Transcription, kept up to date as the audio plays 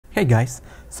Hey guys,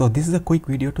 so this is a quick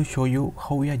video to show you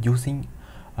how we are using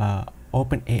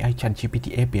OpenAI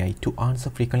ChatGPT API to answer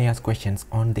frequently asked questions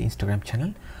on the Instagram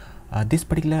channel. This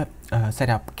particular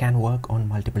setup can work on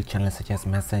multiple channels such as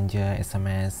Messenger,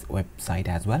 SMS, website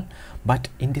as well. But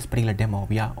in this particular demo,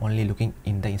 we are only looking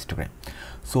in the Instagram.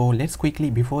 So let's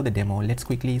quickly, before the demo, let's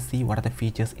quickly see what are the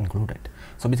features included.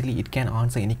 So basically it can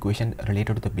answer any question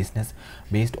related to the business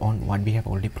based on what we have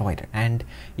already provided. And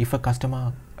if a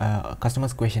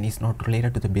customer's question is not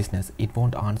related to the business, it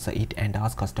won't answer it and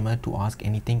ask customer to ask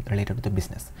anything related to the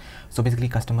business. So basically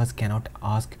customers cannot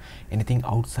ask anything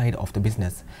outside of the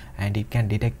business, and it can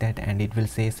detect that and it will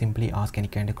say simply ask any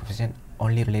kind of question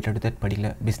only related to that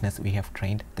particular business we have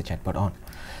trained the chatbot on.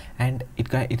 And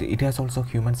it has also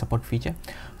human support feature.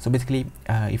 So basically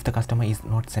if the customer is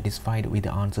not satisfied with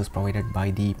the answers provided by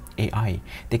the AI,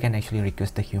 they can actually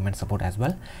request the human support as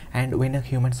well. And when a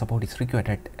human support is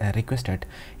requested,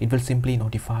 it will simply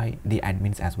notify the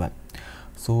admins as well.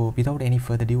 So without any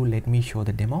further ado, let me show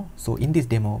the demo. So in this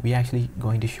demo, we are actually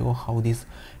going to show how this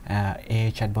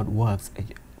AI chatbot works,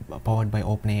 powered by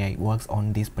OpenAI, works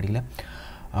on this particular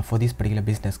for this particular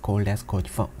business called as Coach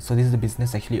Firm. So this is the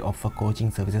business actually offer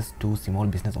coaching services to small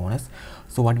business owners.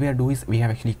 So what we are doing is we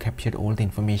have actually captured all the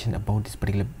information about this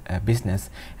particular business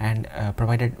and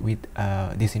provided with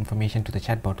this information to the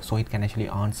chatbot, so it can actually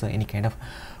answer any kind of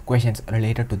questions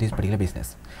related to this particular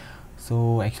business.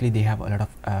 So actually they have a lot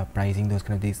of pricing, those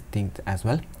kind of these things as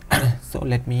well. So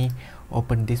let me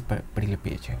open this particular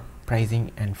page,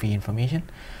 pricing and fee information,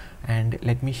 and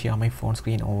let me share my phone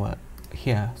screen over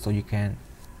here so you can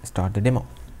start the demo.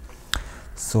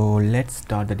 So let's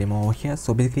start the demo over here.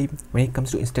 So basically when it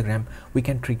comes to Instagram, we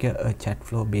can trigger a chat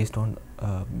flow based on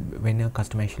when a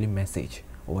customer actually message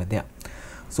over there.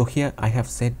 So here I have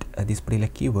set this particular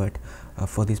keyword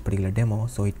for this particular demo,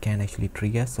 so it can actually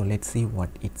trigger. So let's see what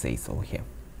it says over here.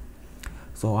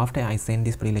 So after I send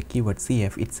this particular keyword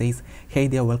CF, it says, hey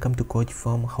there, welcome to Coach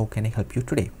Firm, how can I help you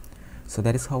today? So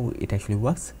that is how it actually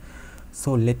works.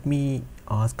 So let me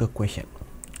ask a question.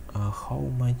 How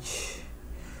much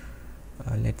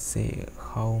let's say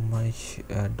how much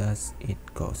does it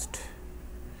cost?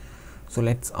 So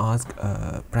let's ask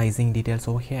pricing details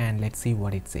over here and let's see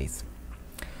what it says.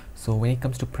 So when it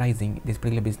comes to pricing, this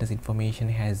particular business information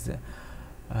has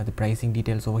the pricing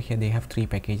details over here. They have 3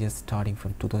 packages starting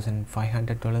from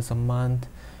 $2,500 a month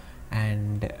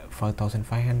and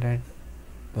 $4,500,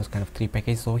 those kind of 3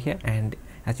 packages over here. And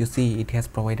as you see, it has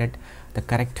provided the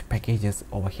correct packages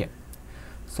over here.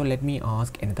 So let me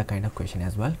ask another kind of question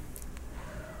as well.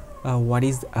 What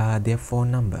is their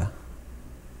phone number?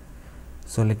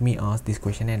 So let me ask this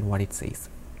question and what it says.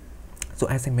 So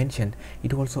as I mentioned,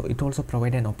 it also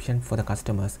provides an option for the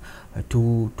customers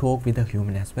to talk with a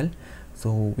human as well.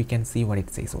 So we can see what it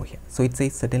says over here. So it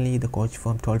says, certainly the Coach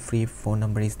Firm toll-free phone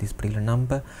number is this particular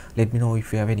number. Let me know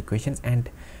if you have any questions. And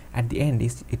at the end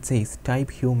it says,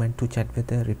 type human to chat with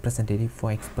a representative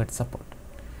for expert support.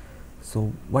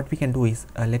 So what we can do is,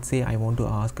 let's say I want to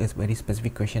ask a very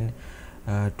specific question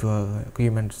to a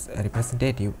human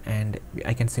representative, and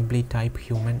I can simply type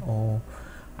human, or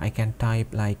I can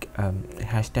type like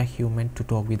hashtag human to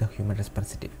talk with a human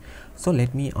representative. So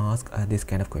let me ask this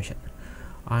kind of question.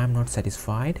 I am not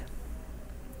satisfied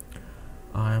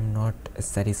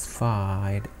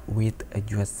with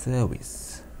your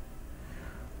service.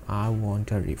 I want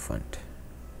a refund.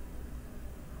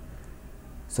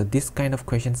 So this kind of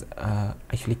questions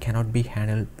actually cannot be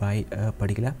handled by a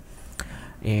particular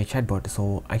chatbot.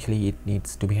 So actually it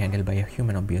needs to be handled by a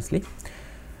human, obviously.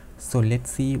 So let's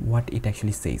see what it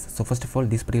actually says. So first of all,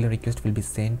 this particular request will be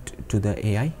sent to the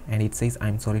AI, and it says,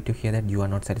 I'm sorry to hear that you are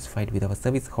not satisfied with our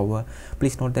service. However,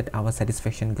 please note that our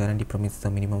satisfaction guarantee promises a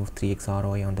minimum of 3x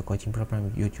ROI on the coaching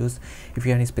program you choose. If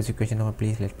you have any specific question, or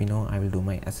please let me know, I will do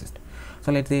my assist.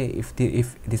 So let's say if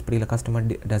this particular customer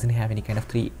doesn't have any kind of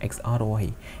 3x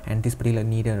ROI and this particular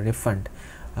need a refund,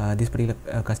 this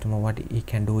particular customer, what he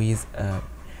can do is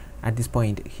at this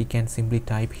point he can simply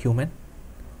type human,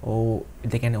 or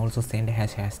they can also send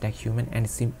hashtag human, and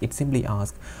it simply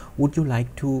asks, would you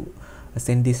like to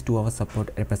send this to our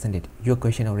support representative? Your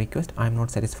question or request, I'm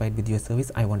not satisfied with your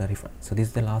service, I want a refund. So this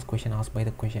is the last question asked by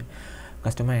the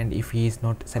customer, and if he is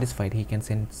not satisfied, he can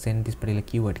send this particular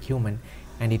keyword human,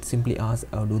 and it simply asks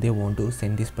do they want to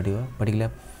send this particular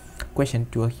question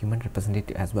to a human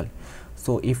representative as well.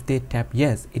 So if they tap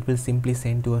yes, it will simply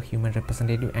send to a human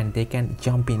representative, and they can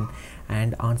jump in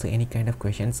and answer any kind of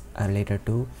questions related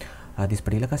to this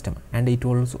particular customer. And it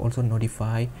will also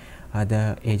notify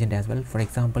the agent as well. For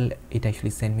example, it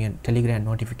actually sent me a Telegram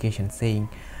notification saying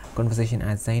conversation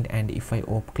assigned, and if I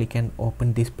click and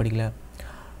open this particular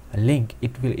link,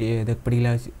 it will the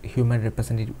particular human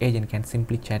representative agent can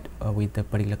simply chat with the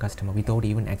particular customer without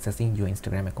even accessing your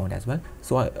Instagram account as well.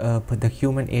 So the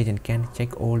human agent can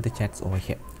check all the chats over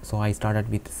here. So I started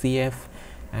with CF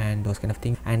and those kind of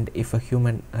things, and if a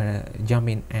human jump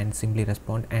in and simply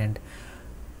respond, and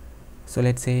so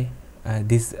let's say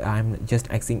this I'm just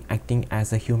acting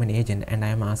as a human agent, and I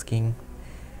am asking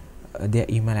their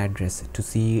email address to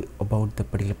see about the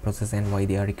particular process and why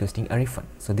they are requesting a refund.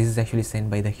 So this is actually sent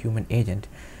by the human agent.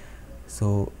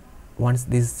 So once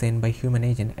this is sent by human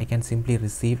agent, I can simply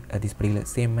receive this particular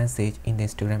same message in the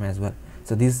Instagram as well.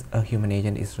 So this human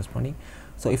agent is responding.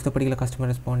 So if the particular customer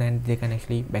respond, and they can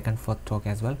actually back and forth talk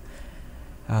as well.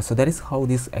 So that is how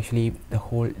this actually the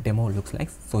whole demo looks like.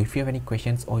 So if you have any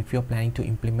questions, or if you're planning to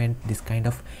implement this kind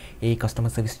of a customer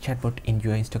service chatbot in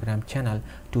your Instagram channel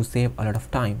to save a lot of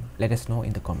time, let us know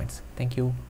in the comments. Thank you.